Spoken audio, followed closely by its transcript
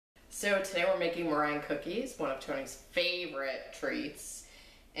So today we're making meringue cookies, one of Tony's favorite treats.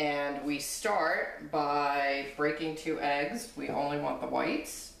 And we start by breaking 2 eggs. We only want the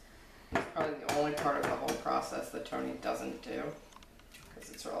whites. It's probably the only part of the whole process that Tony doesn't do,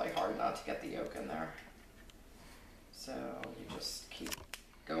 because it's really hard not to get the yolk in there. So you just keep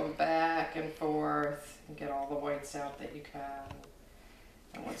going back and forth and get all the whites out that you can.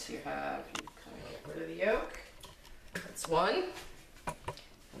 And once you have, you kind of get rid of the yolk. That's one.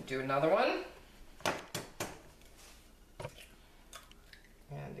 Do another one.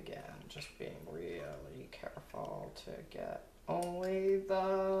 And again, just being really careful to get only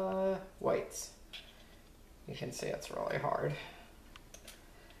the whites. You can see it's really hard.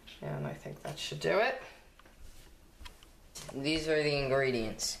 And I think that should do it. These are the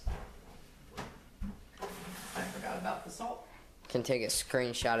ingredients. I forgot about the salt. Can take a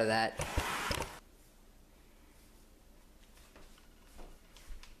screenshot of that.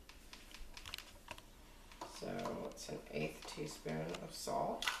 So it's an 1/8 teaspoon of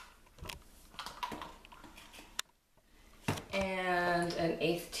salt. And an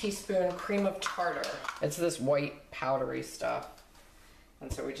 1/8 teaspoon cream of tartar. It's this white powdery stuff.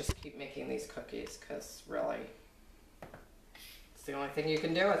 And so we just keep making these cookies because really it's the only thing you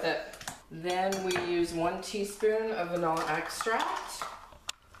can do with it. Then we use 1 teaspoon of vanilla extract.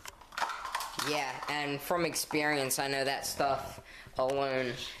 Yeah, and from experience, I know that stuff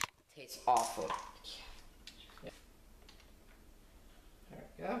alone tastes awful. There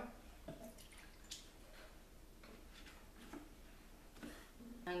we go.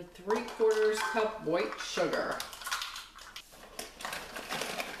 And 3/4 cup white sugar.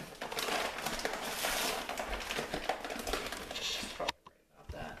 Probably right about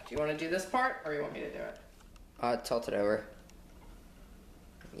that. Do you want to do this part, or you want me to do it? Tilt it over.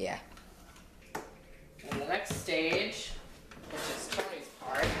 Yeah. And the next stage, which is Tony's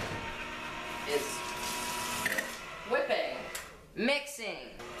part, is whipping.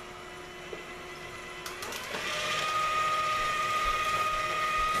 Mixing.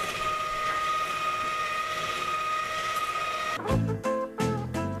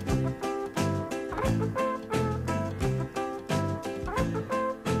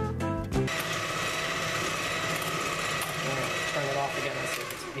 Turn it off again and see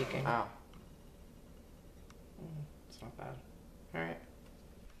if it's peaking. Oh. It's not bad. Alright.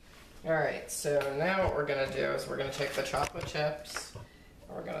 Alright, so now what we're going to do is we're going to take the chocolate chips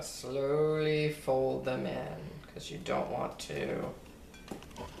and we're going to slowly fold them in, because you don't want to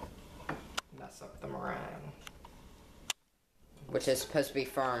mess up the meringue. Which is supposed to be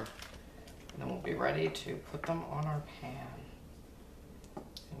firm. And then we'll be ready to put them on our pan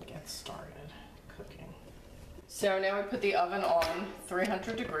and get started cooking. So now we put the oven on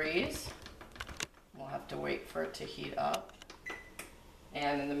 300 degrees. We'll have to wait for it to heat up.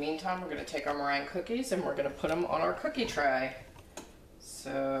 And in the meantime, we're going to take our meringue cookies and we're going to put them on our cookie tray.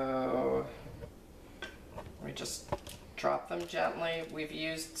 So we just drop them gently. We've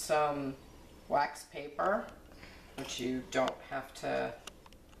used some wax paper, which you don't have to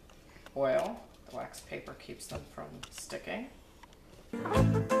oil. The wax paper keeps them from sticking.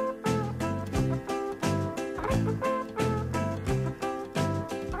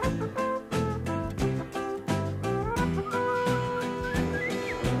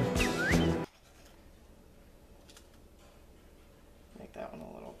 Make that one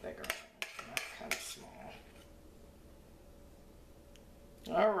a little bigger. That's kind of small.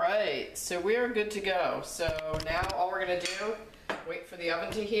 Alright, so we are good to go. So now all we're going to do, wait for the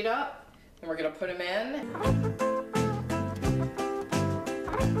oven to heat up, and we're going to put them in.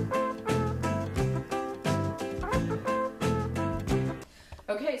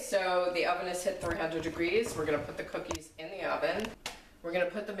 Okay, so the oven is hit 300 degrees. We're going to put the cookies in the oven. We're going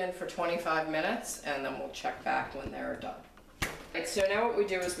to put them in for 25 minutes, and then we'll check back when they're done. Right, so now what we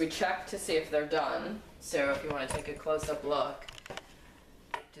do is we check to see if they're done. So if you want to take a close-up look,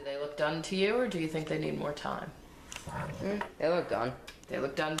 do they look done to you, or do you think they need more time? They look done. They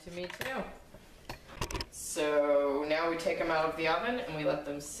look done to me too. So now we take them out of the oven and we let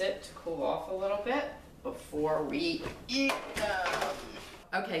them sit to cool off a little bit before we eat them.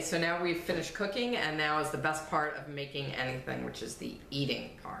 Okay, so now we've finished cooking, and now is the best part of making anything, which is the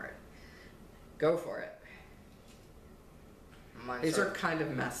eating part. Go for it. These are kind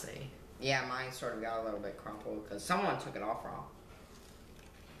of messy. Yeah, mine sort of got a little bit crumpled because someone took it off wrong.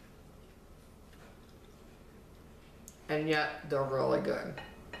 And yet, they're really good.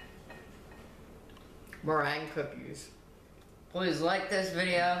 Meringue cookies. Please like this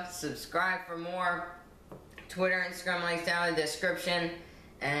video, subscribe for more. Twitter, Instagram links down in the description.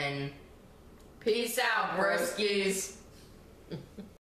 And peace out, broskies.